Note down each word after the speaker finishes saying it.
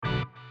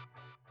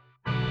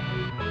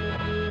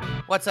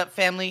What's up,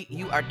 family?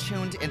 You are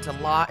tuned into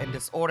Law and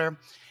Disorder,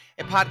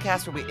 a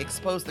podcast where we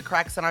expose the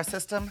cracks in our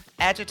system,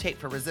 agitate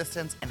for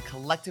resistance, and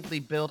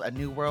collectively build a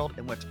new world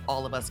in which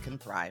all of us can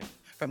thrive.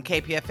 From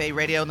KPFA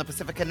Radio and the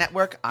Pacifica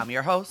Network, I'm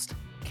your host,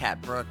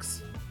 Kat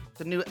Brooks.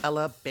 The new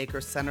Ella Baker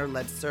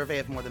Center-led survey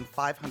of more than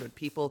 500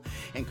 people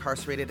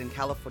incarcerated in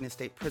California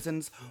state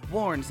prisons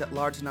warns that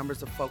large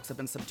numbers of folks have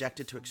been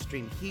subjected to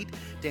extreme heat,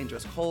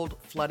 dangerous cold,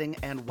 flooding,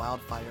 and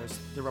wildfires.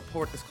 The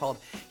report is called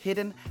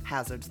Hidden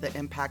Hazards: The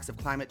Impacts of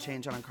Climate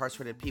Change on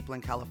Incarcerated People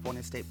in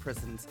California State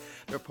Prisons.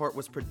 The report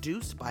was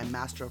produced by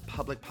Master of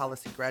Public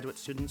Policy graduate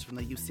students from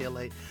the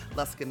UCLA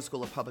Luskin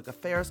School of Public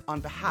Affairs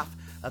on behalf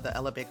of the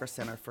Ella Baker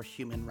Center for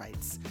Human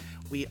Rights.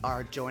 We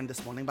are joined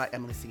this morning by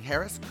Emily C.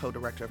 Harris,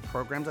 co-director of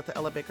programs at the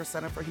Ella Baker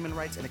Center for Human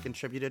Rights and a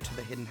contributor to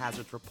the Hidden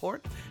Hazards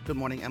Report. Good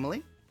morning,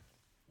 Emily.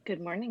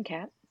 Good morning,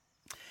 Kat.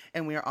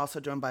 And we are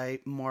also joined by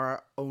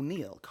Maura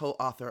O'Neill,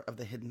 co-author of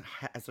the Hidden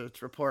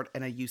Hazards Report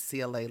and a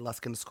UCLA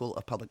Luskin School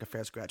of Public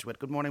Affairs graduate.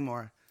 Good morning,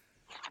 Maura.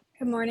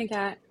 Good morning,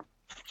 Kat.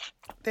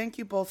 Thank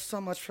you both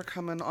so much for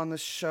coming on the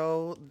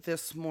show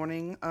this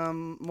morning.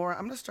 Maura,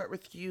 I'm going to start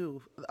with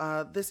you.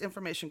 This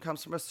information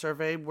comes from a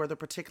survey. Were there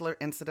particular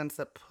incidents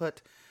that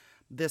put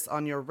this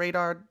on your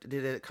radar?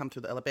 Did it come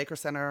through the Ella Baker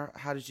Center?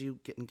 How did you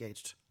get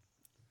engaged?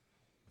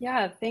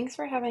 Yeah, thanks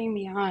for having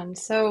me on.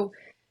 So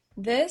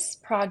this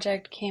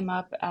project came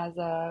up as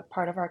a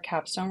part of our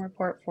capstone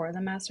report for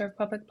the Master of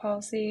Public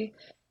Policy.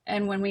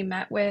 And when we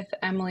met with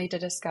Emily to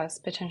discuss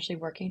potentially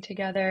working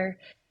together,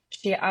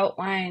 she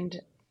outlined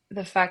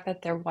the fact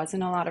that there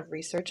wasn't a lot of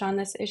research on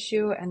this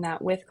issue and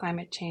that with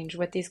climate change,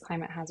 with these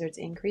climate hazards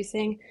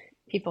increasing,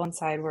 people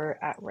inside were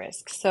at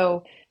risk.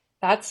 So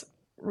that's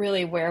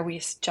really where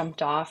we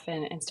jumped off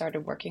and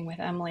started working with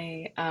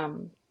Emily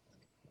and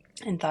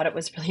thought it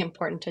was really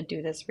important to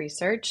do this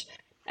research.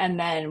 And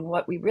then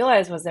what we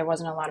realized was there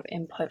wasn't a lot of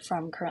input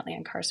from currently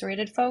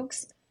incarcerated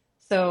folks.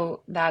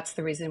 So that's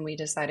the reason we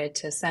decided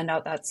to send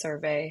out that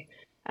survey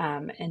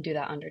and do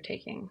that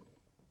undertaking.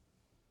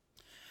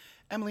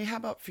 Emily, how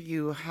about for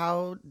you?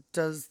 How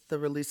does the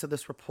release of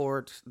this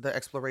report, the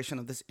exploration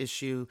of this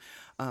issue,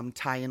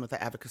 tie in with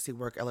the advocacy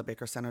work Ella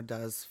Baker Center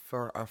does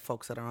for our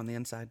folks that are on the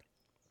inside?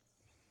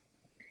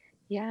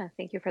 Yeah,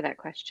 thank you for that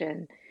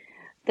question.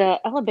 The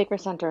Ella Baker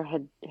Center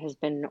has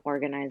been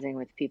organizing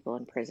with people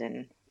in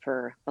prison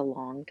for a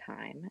long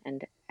time.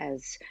 And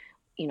as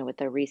you know, with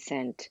the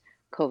recent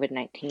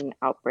COVID-19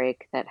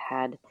 outbreak that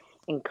had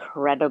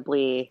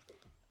incredibly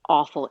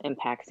awful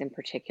impacts, in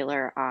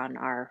particular on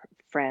our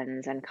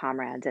friends and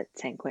comrades at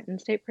San Quentin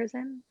State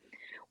Prison,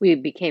 we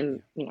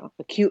became,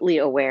 acutely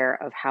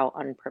aware of how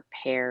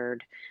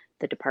unprepared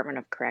the Department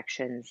of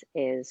Corrections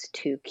is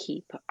to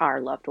keep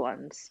our loved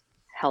ones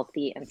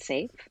healthy and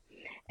safe.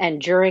 And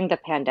during the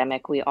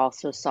pandemic, we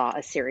also saw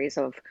a series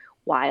of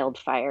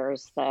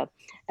wildfires, the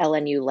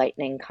LNU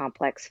Lightning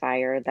Complex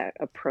fire that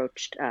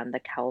approached the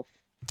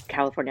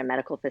California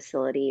Medical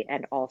Facility,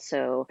 and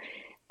also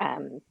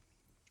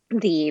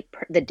the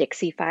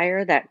Dixie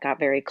fire that got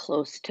very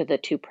close to the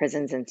two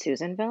prisons in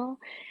Susanville.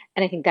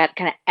 And I think that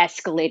kind of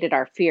escalated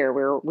our fear.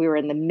 We were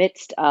in the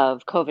midst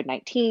of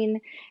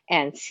COVID-19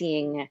 and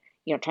seeing,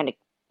 trying to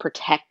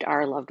protect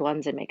our loved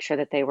ones and make sure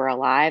that they were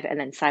alive, and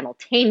then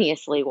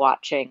simultaneously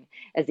watching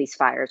as these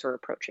fires were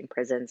approaching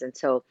prisons. And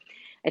so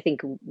I think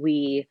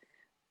we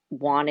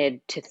wanted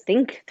to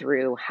think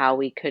through how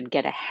we could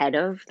get ahead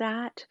of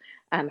that,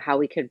 how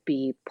we could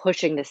be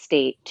pushing the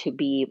state to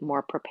be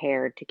more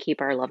prepared to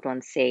keep our loved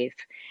ones safe.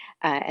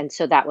 And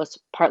so that was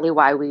partly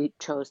why we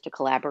chose to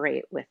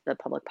collaborate with the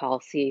public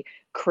policy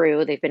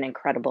crew. They've been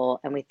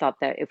incredible. And we thought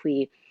that if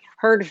we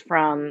heard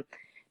from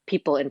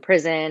people in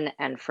prison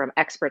and from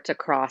experts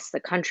across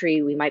the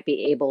country, we might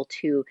be able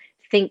to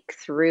think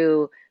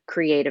through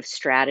creative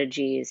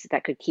strategies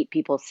that could keep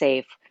people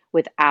safe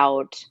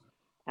without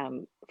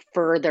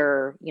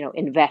further,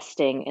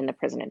 investing in the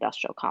prison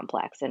industrial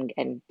complex,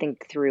 and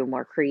think through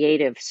more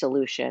creative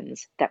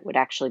solutions that would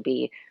actually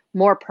be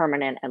more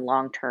permanent and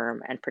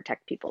long-term and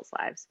protect people's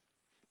lives.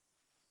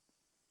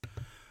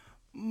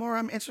 Maura,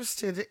 I'm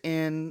interested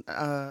in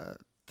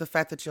the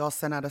fact that you all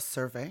sent out a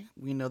survey.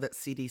 We know that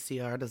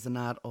CDCR does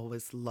not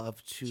always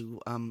love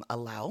to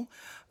allow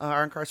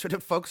our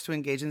incarcerated folks to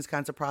engage in these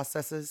kinds of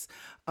processes.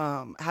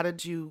 How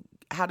did you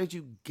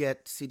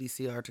get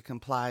CDCR to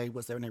comply?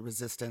 Was there any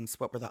resistance?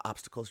 What were the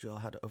obstacles you all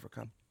had to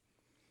overcome?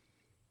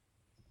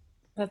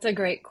 That's a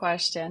great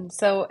question.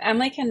 So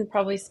Emily can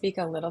probably speak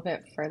a little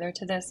bit further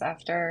to this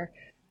after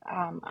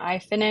I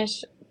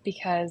finish,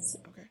 because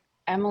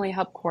Emily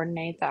helped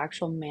coordinate the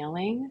actual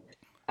mailing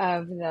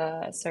of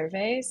the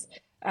surveys.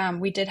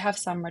 We did have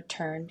some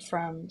returned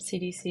from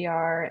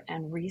CDCR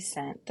and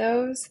resent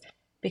those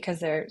because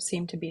there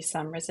seemed to be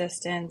some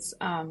resistance.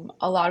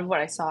 A lot of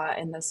what I saw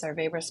in the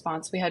survey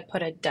response, we had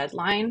put a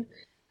deadline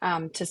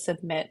to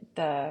submit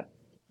the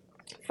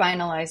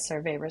finalized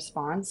survey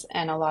response,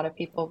 and a lot of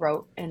people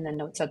wrote in the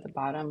notes at the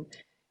bottom,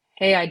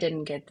 "Hey, I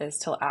didn't get this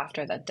till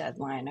after the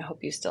deadline. I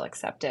hope you still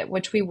accept it,"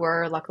 which we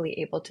were luckily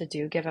able to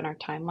do given our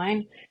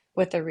timeline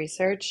with the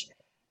research.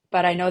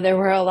 But I know there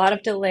were a lot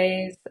of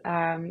delays,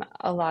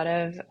 a lot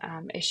of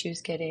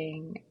issues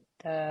getting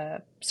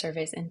the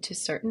surveys into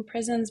certain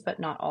prisons, but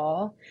not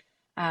all.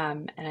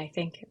 And I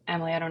think,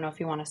 Emily, I don't know if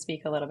you want to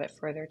speak a little bit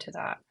further to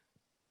that.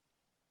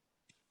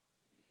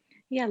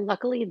 Yeah,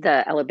 luckily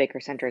the Ella Baker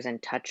Center is in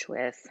touch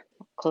with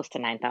close to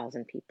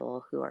 9,000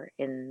 people who are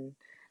in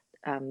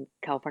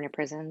California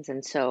prisons,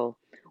 and so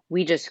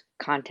we just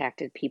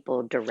contacted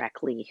people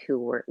directly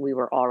who we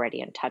were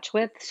already in touch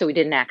with. So we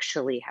didn't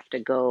actually have to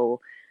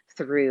go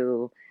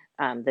through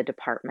the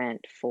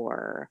department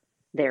for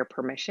their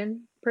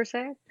permission per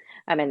se.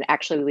 And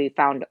actually, we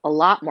found a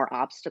lot more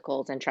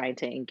obstacles in trying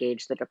to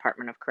engage the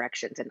Department of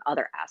Corrections in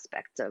other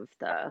aspects of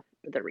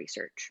the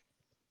research.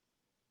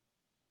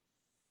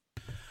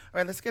 All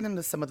right, let's get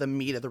into some of the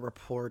meat of the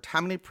report. How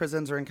many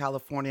prisons are in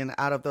California, and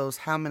out of those,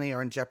 how many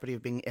are in jeopardy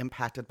of being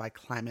impacted by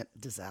climate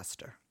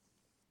disaster?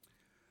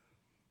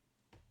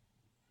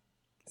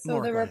 So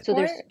Maura, the go ahead. So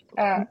there's,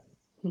 report,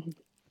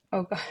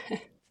 oh,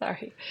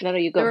 sorry. no, no,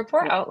 you The go.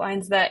 report Yep.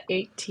 outlines that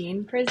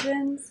 18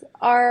 prisons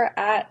are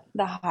at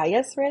the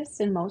highest risk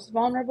and most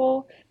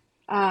vulnerable.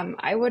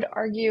 I would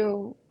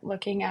argue,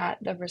 looking at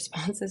the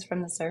responses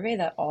from the survey,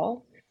 that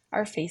all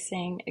are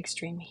facing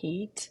extreme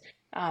heat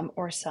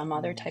or some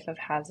other type of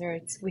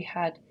hazards. We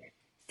had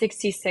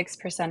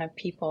 66% of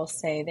people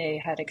say they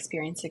had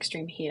experienced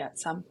extreme heat at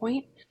some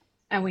point,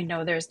 and we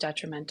know there's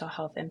detrimental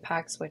health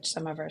impacts, which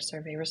some of our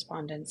survey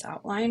respondents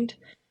outlined.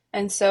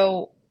 And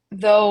so,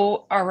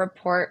 though our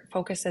report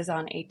focuses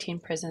on 18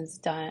 prisons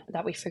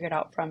that we figured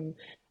out from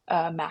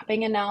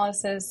mapping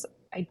analysis,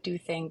 I do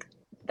think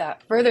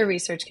that further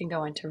research can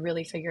go into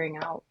really figuring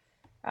out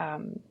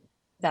um,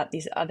 that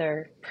these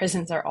other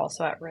prisons are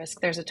also at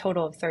risk. There's a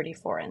total of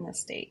 34 in the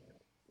state.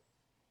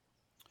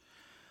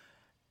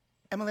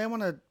 Emily, I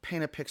want to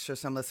paint a picture of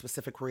some of the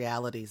specific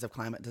realities of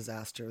climate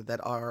disaster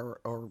that are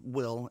or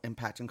will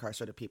impact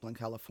incarcerated people in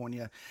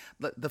California.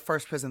 The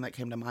first prison that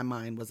came to my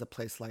mind was a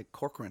place like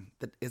Corcoran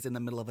that is in the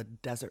middle of a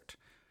desert.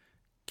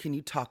 Can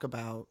you talk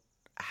about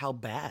how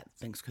bad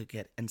things could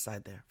get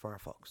inside there for our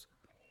folks?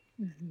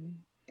 Mhm.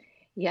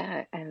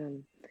 Yeah,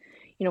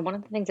 one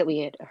of the things that we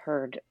had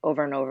heard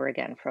over and over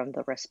again from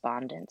the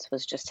respondents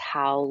was just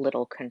how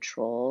little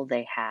control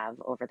they have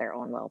over their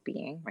own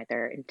well-being, right?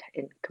 They're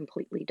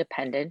completely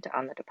dependent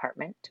on the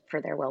department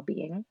for their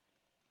well-being,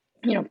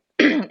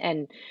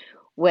 and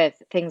with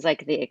things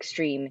like the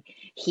extreme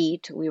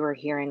heat, we were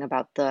hearing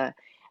about the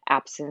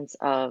absence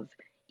of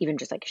even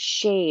just like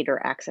shade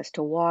or access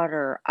to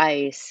water,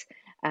 ice,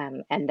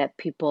 and that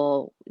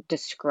people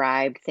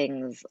described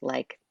things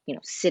like,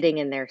 sitting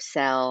in their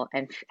cell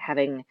and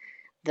having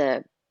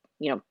the,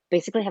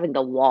 basically having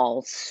the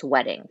walls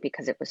sweating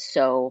because it was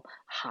so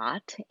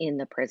hot in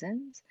the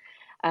prisons.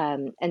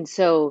 And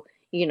so,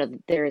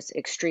 there's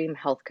extreme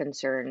health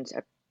concerns,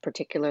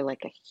 particular,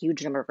 like a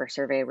huge number of our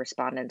survey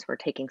respondents were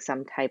taking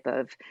some type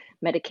of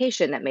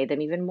medication that made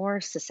them even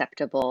more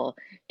susceptible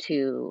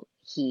to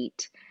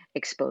heat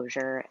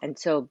exposure. And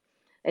so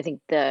I think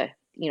the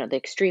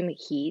extreme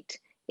heat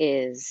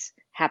is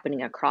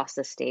happening across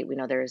the state. We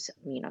know there's,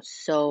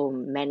 so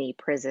many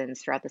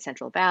prisons throughout the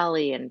Central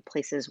Valley and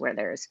places where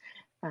there's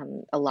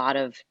a lot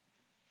of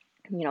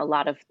a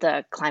lot of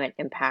the climate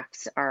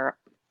impacts are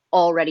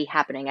already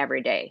happening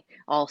every day.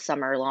 All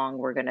summer long,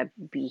 we're going to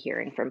be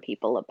hearing from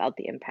people about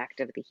the impact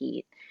of the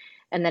heat.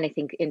 And then I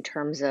think in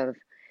terms of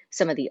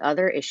some of the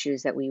other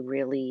issues that we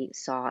really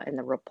saw in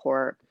the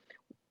report,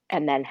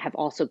 and then have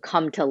also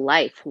come to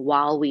life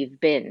while we've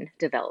been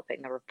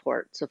developing the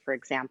report. So, for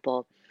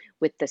example,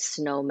 with the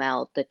snow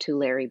melt, the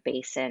Tulare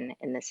Basin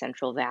in the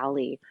Central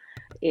Valley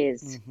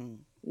is,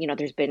 Mm-hmm.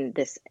 there's been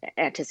this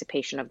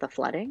anticipation of the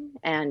flooding,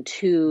 and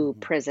two Mm-hmm.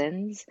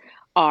 prisons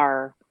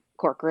are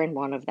Corcoran,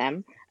 one of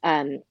them,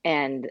 and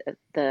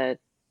the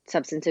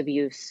substance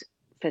abuse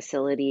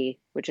facility,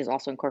 which is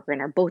also in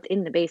Corcoran, are both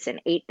in the basin.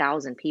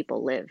 8,000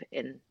 people live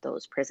in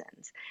those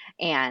prisons.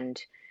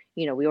 And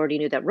we already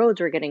knew that roads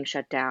were getting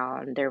shut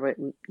down. There were,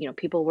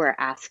 people were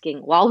asking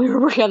while we were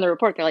working on the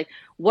report, they're like,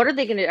 what are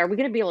they going to, are we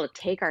going to be able to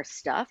take our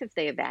stuff if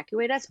they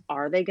evacuate us?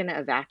 Are they going to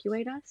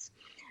evacuate us?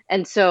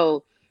 And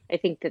so I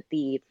think that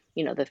the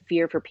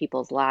fear for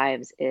people's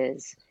lives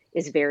is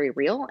very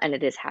real, and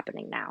it is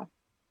happening now.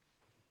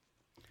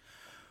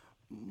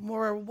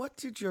 Maura, what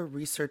did your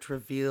research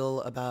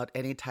reveal about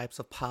any types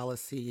of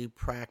policy,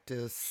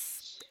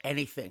 practice,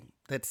 anything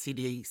that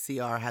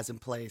CDCR has in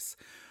place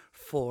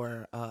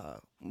for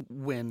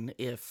when,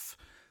 if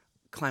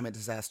climate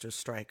disasters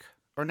strike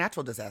or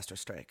natural disasters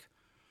strike?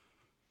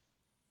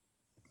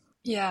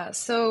 Yeah,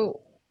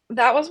 so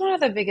that was one of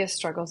the biggest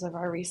struggles of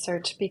our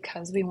research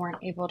because we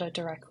weren't able to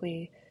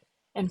directly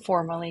and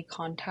formally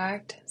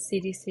contact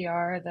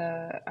CDCR,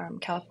 the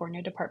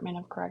California Department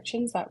of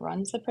Corrections that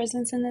runs the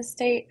prisons in this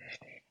state.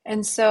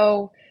 And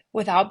so,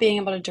 without being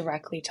able to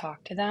directly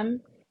talk to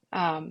them,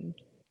 um,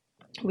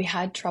 we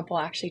had trouble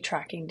actually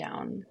tracking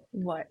down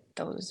what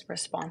those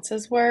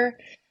responses were.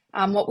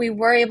 What we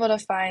were able to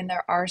find,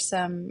 there are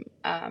some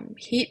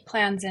heat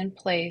plans in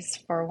place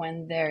for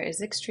when there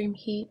is extreme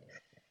heat,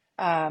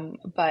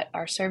 but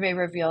our survey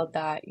revealed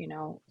that,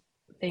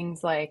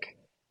 things like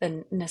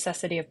the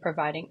necessity of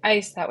providing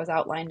ice that was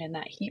outlined in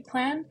that heat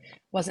plan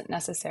wasn't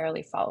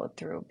necessarily followed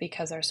through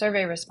because our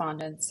survey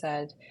respondents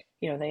said,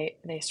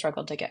 they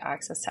struggled to get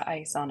access to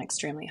ice on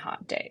extremely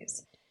hot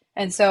days.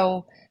 And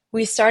so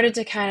we started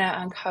to kind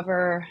of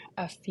uncover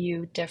a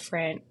few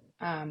different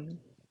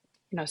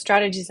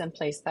strategies in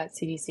place that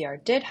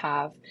CDCR did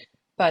have,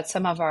 but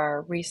some of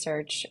our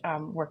research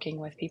working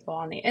with people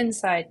on the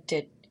inside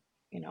did,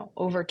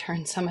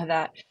 overturn some of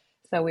that.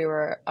 So we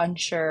were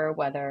unsure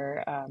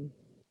whether,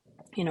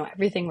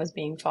 everything was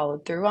being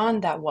followed through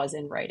on that was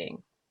in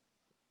writing.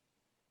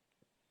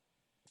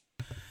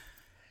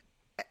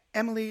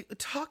 Emily,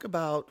 talk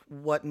about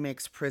what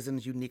makes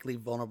prisons uniquely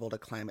vulnerable to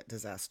climate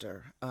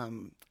disaster.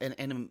 And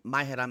in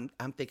my head,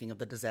 I'm thinking of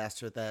the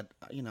disaster that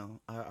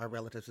our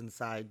relatives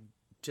inside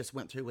just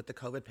went through with the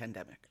COVID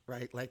pandemic,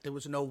 right? Like there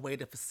was no way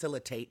to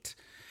facilitate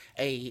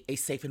a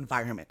safe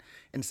environment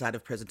inside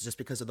of prisons just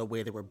because of the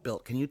way they were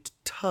built. Can you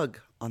tug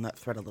on that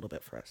thread a little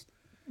bit for us?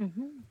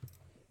 Hmm.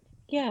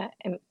 Yeah,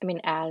 I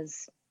mean,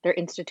 as they're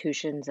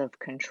institutions of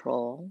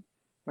control,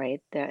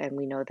 right? And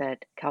we know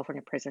that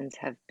California prisons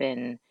have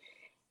been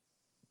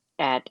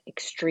at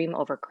extreme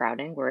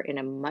overcrowding. We're in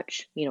a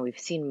much, we've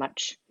seen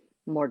much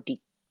more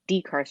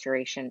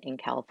decarceration in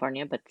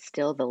California, but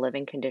still the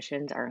living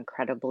conditions are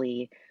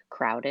incredibly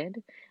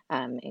crowded.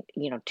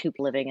 Two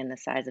living in the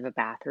size of a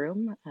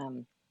bathroom.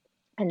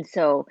 And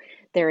so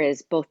there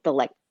is both the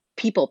like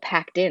people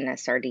packed in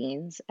as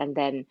sardines, and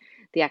then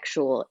the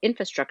actual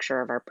infrastructure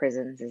of our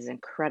prisons is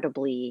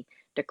incredibly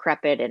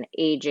decrepit and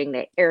aging.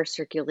 The air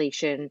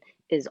circulation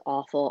is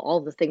awful,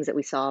 all the things that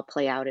we saw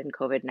play out in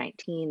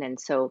COVID-19.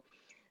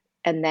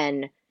 And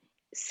then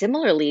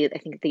similarly, I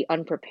think the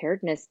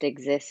unpreparedness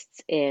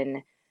exists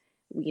in,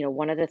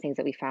 one of the things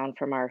that we found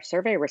from our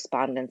survey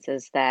respondents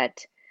is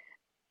that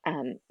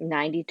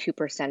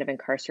 92% of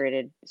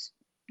incarcerated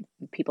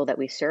people that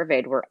we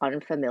surveyed were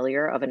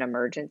unfamiliar of an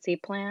emergency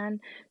plan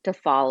to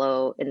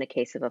follow in the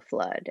case of a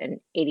flood, and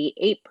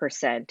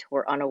 88%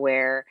 were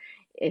unaware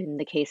in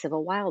the case of a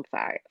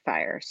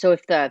wildfire. So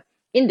if the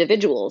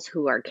individuals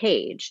who are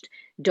caged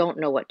don't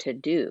know what to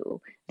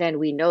do, then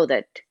we know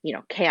that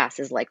chaos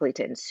is likely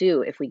to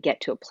ensue if we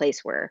get to a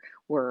place where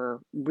we're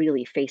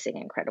really facing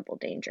incredible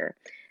danger.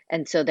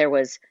 And so there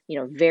was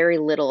very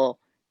little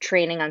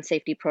training on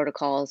safety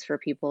protocols for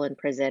people in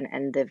prison,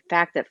 and the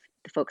fact that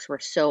the folks were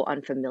so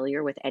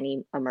unfamiliar with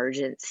any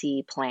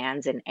emergency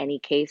plans in any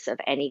case of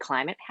any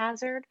climate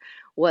hazard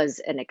was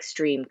an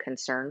extreme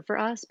concern for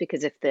us,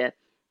 because if the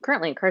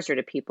currently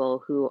incarcerated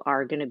people who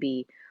are going to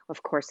be,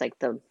 of course, like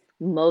the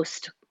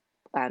most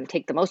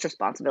take the most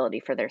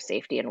responsibility for their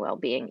safety and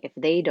well-being, if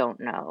they don't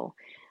know,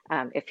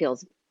 it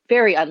feels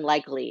very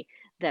unlikely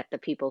that the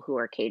people who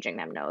are caging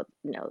them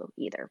know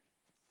either.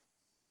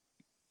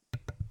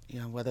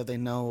 Whether they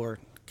know or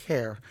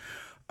care.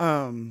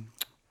 Um,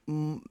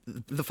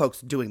 the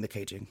folks doing the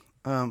caging.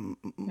 Hmm.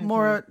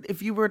 Maura,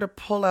 if you were to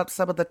pull out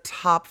some of the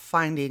top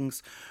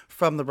findings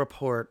from the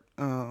report,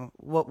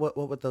 what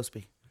would those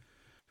be?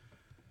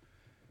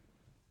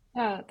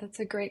 Yeah, that's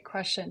a great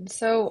question.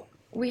 So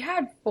we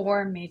had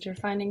four major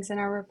findings in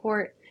our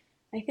report.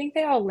 I think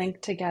they all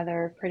link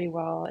together pretty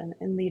well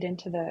and lead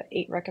into the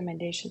eight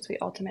recommendations we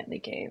ultimately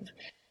gave.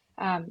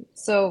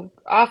 So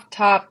off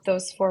top,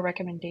 those four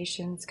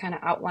recommendations kind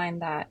of outline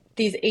that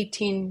these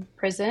 18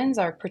 prisons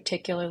are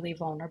particularly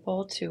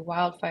vulnerable to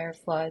wildfire,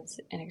 floods,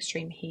 and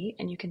extreme heat.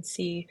 And you can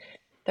see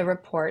the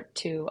report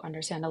to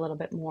understand a little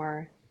bit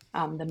more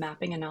the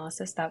mapping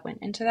analysis that went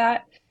into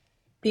that.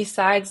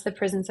 Besides the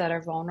prisons that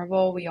are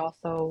vulnerable, we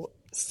also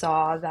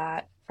saw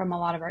that from a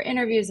lot of our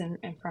interviews and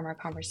from our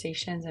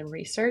conversations and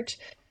research,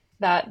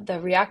 that the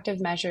reactive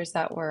measures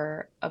that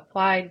were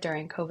applied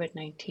during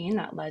COVID-19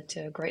 that led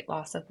to great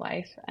loss of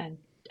life and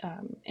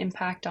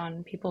impact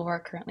on people who are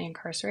currently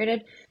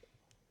incarcerated,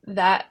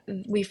 that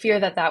we fear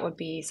that that would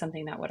be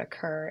something that would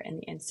occur in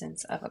the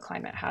instance of a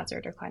climate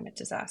hazard or climate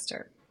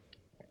disaster.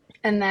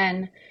 And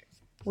then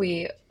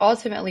we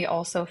ultimately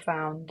also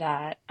found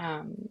that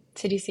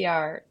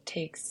CDCR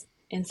takes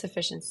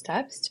insufficient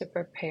steps to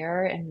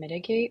prepare and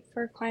mitigate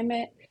for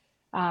climate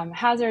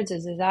hazards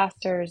and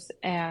disasters.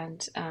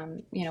 And,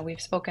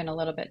 we've spoken a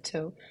little bit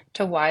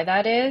to why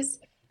that is.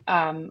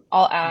 I'll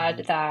Mm-hmm.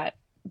 add that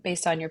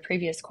based on your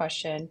previous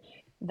question,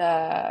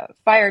 the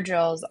fire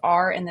drills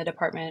are in the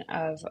Department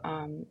of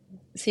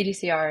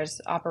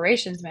CDCR's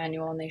operations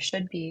manual, and they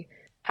should be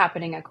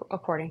happening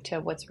according to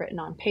what's written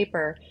on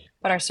paper.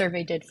 But our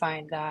survey did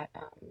find that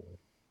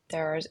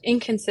there's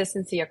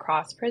inconsistency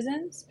across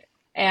prisons,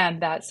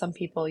 and that some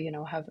people,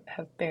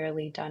 have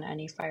barely done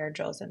any fire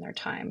drills in their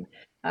time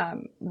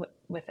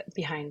with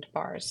behind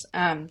bars.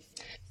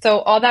 So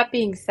all that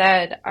being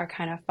said, our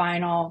kind of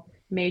final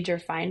major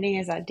finding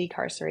is that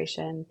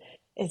decarceration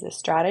is a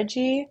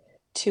strategy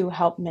to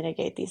help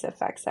mitigate these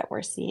effects that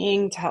we're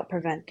seeing, to help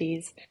prevent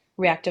these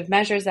reactive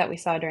measures that we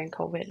saw during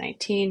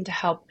COVID-19, to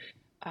help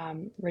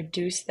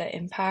reduce the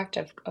impact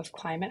of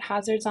climate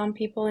hazards on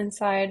people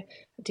inside.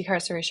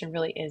 Decarceration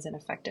really is an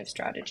effective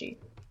strategy.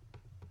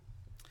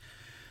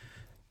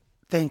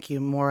 Thank you,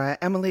 Maura.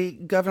 Emily,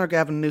 Governor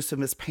Gavin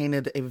Newsom has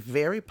painted a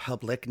very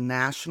public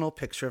national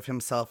picture of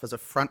himself as a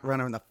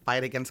frontrunner in the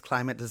fight against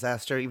climate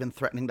disaster, even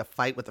threatening to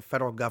fight with the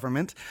federal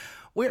government.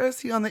 Where is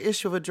he on the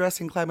issue of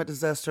addressing climate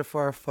disaster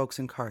for our folks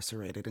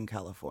incarcerated in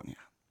California?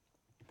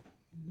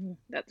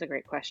 That's a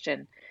great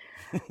question.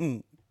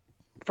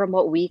 From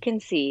what we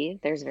can see,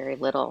 there's very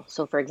little.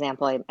 So, for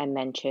example, I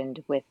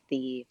mentioned with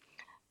the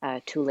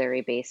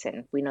Tulare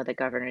Basin, we know that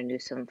Governor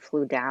Newsom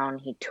flew down,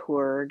 he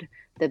toured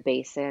the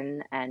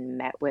basin and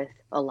met with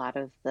a lot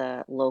of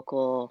the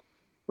local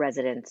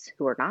residents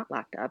who are not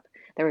locked up.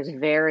 There was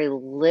very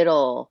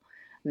little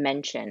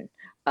mention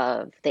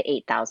of the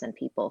 8,000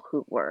 people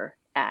who were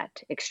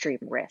at extreme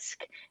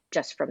risk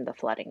just from the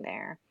flooding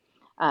there.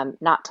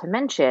 Not to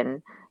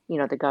mention,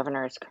 the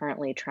governor is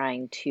currently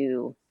trying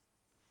to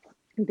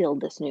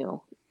build this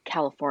new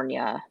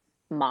California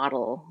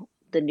model,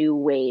 the new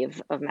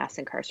wave of mass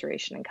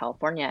incarceration in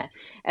California.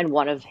 And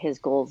one of his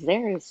goals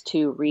there is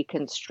to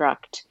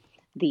reconstruct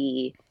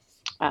the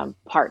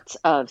parts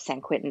of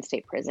San Quentin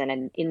State Prison.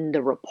 And in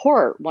the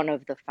report, one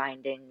of the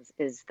findings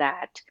is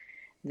that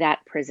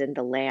prison,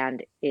 the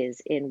land,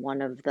 is in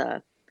one of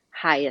the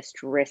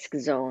highest risk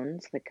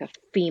zones, like a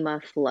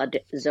FEMA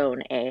flood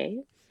zone A.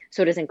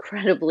 So it is it's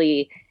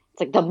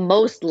like the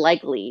most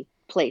likely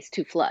place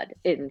to flood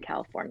in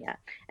California.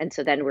 And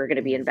so then we're going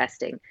to be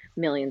investing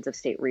millions of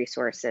state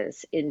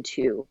resources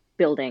into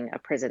building a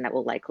prison that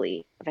will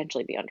likely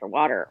eventually be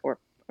underwater or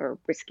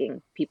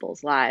risking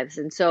people's lives.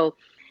 And so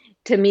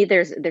to me,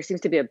 there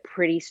seems to be a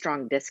pretty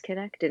strong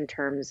disconnect in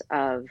terms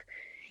of,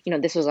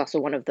 this was also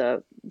one of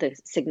the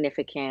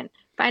significant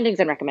findings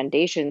and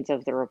recommendations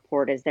of the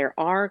report is there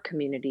are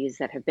communities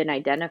that have been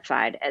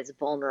identified as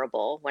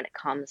vulnerable when it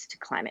comes to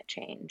climate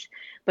change,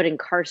 but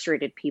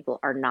incarcerated people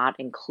are not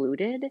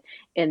included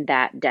in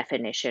that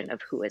definition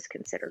of who is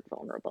considered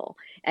vulnerable.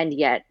 And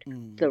yet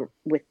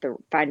with the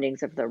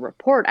findings of the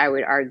report, I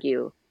would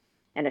argue,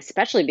 and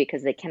especially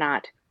because they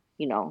cannot,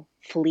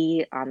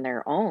 flee on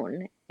their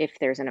own if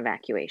there's an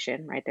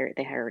evacuation, right?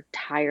 They are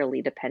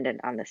entirely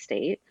dependent on the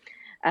state.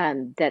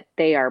 That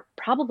they are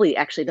probably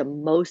actually the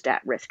most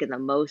at risk and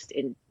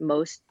the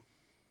most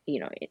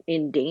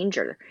in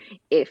danger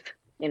if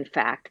in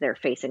fact they're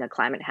facing a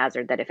climate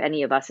hazard that if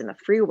any of us in the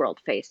free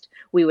world faced,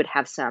 we would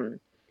have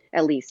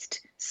at least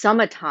some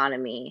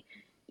autonomy,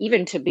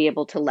 even to be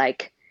able to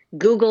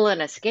Google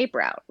an escape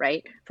route,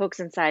 right?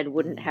 Folks inside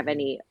wouldn't have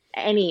any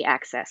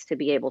access to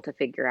be able to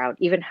figure out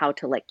even how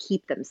to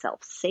keep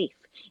themselves safe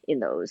in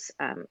those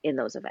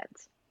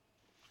events.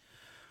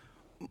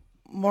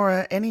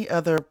 Maura, any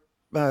other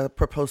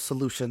proposed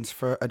solutions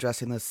for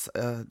addressing this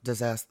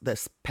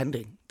this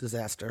pending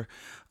disaster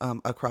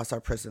across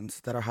our prisons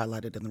that are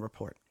highlighted in the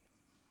report?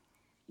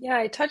 Yeah,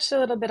 I touched a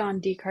little bit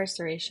on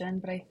decarceration,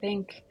 but I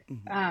think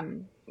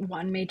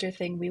one major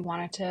thing we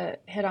wanted to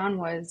hit on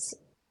was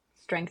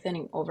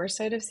strengthening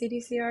oversight of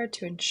CDCR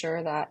to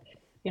ensure that,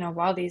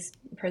 while these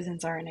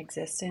prisons are in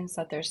existence,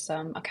 that there's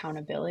some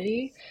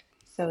accountability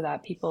so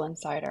that people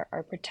inside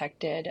are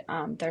protected.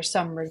 There's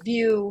some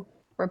review,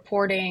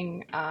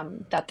 reporting,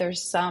 that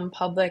there's some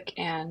public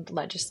and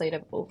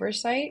legislative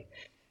oversight.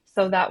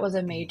 So that was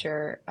a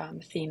major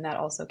theme that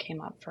also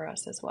came up for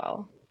us as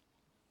well.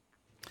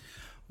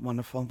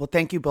 Wonderful. Well,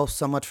 thank you both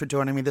so much for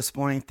joining me this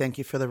morning. Thank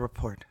you for the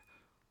report.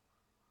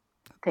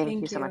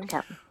 Thank you so much,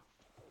 Captain.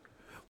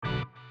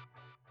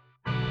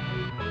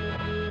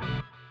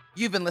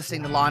 You've been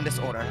listening to Law and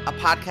Disorder, a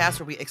podcast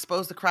where we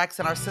expose the cracks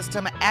in our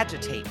system,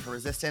 agitate for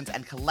resistance,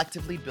 and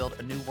collectively build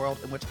a new world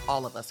in which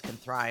all of us can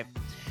thrive.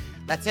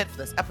 That's it for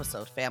this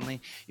episode,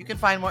 family. You can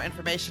find more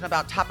information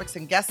about topics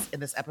and guests in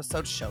this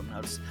episode's show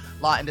notes.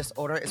 Law and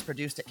Disorder is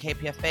produced at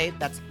KPFA.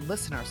 That's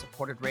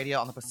listener-supported radio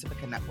on the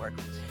Pacifica Network.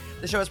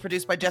 The show is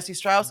produced by Jesse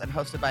Strauss and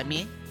hosted by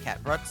me,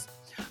 Kat Brooks.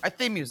 Our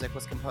theme music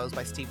was composed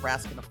by Steve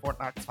Raskin of Fort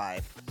Knox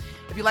 5.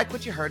 If you like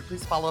what you heard,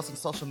 please follow us on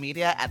social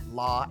media at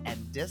Law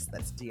and Dis,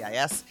 that's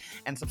DIS,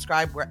 and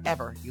subscribe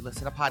wherever you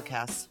listen to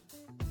podcasts.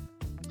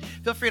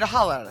 Feel free to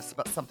holler at us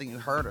about something you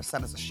heard or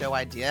send us a show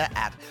idea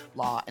at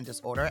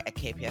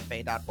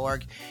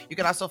lawanddisorder@kpfa.org. You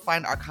can also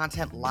find our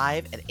content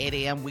live at 8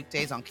 a.m.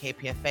 weekdays on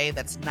KPFA.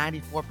 That's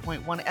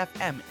 94.1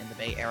 FM in the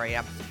Bay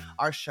Area.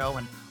 Our show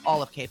and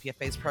all of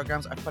KPFA's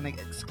programs are funded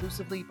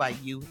exclusively by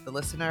you, the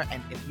listener.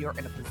 And if you're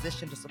in a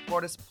position to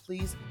support us,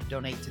 please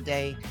donate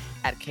today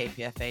at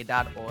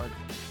kpfa.org.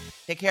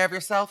 Take care of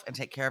yourself and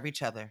take care of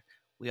each other.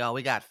 We all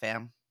we got,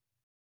 fam.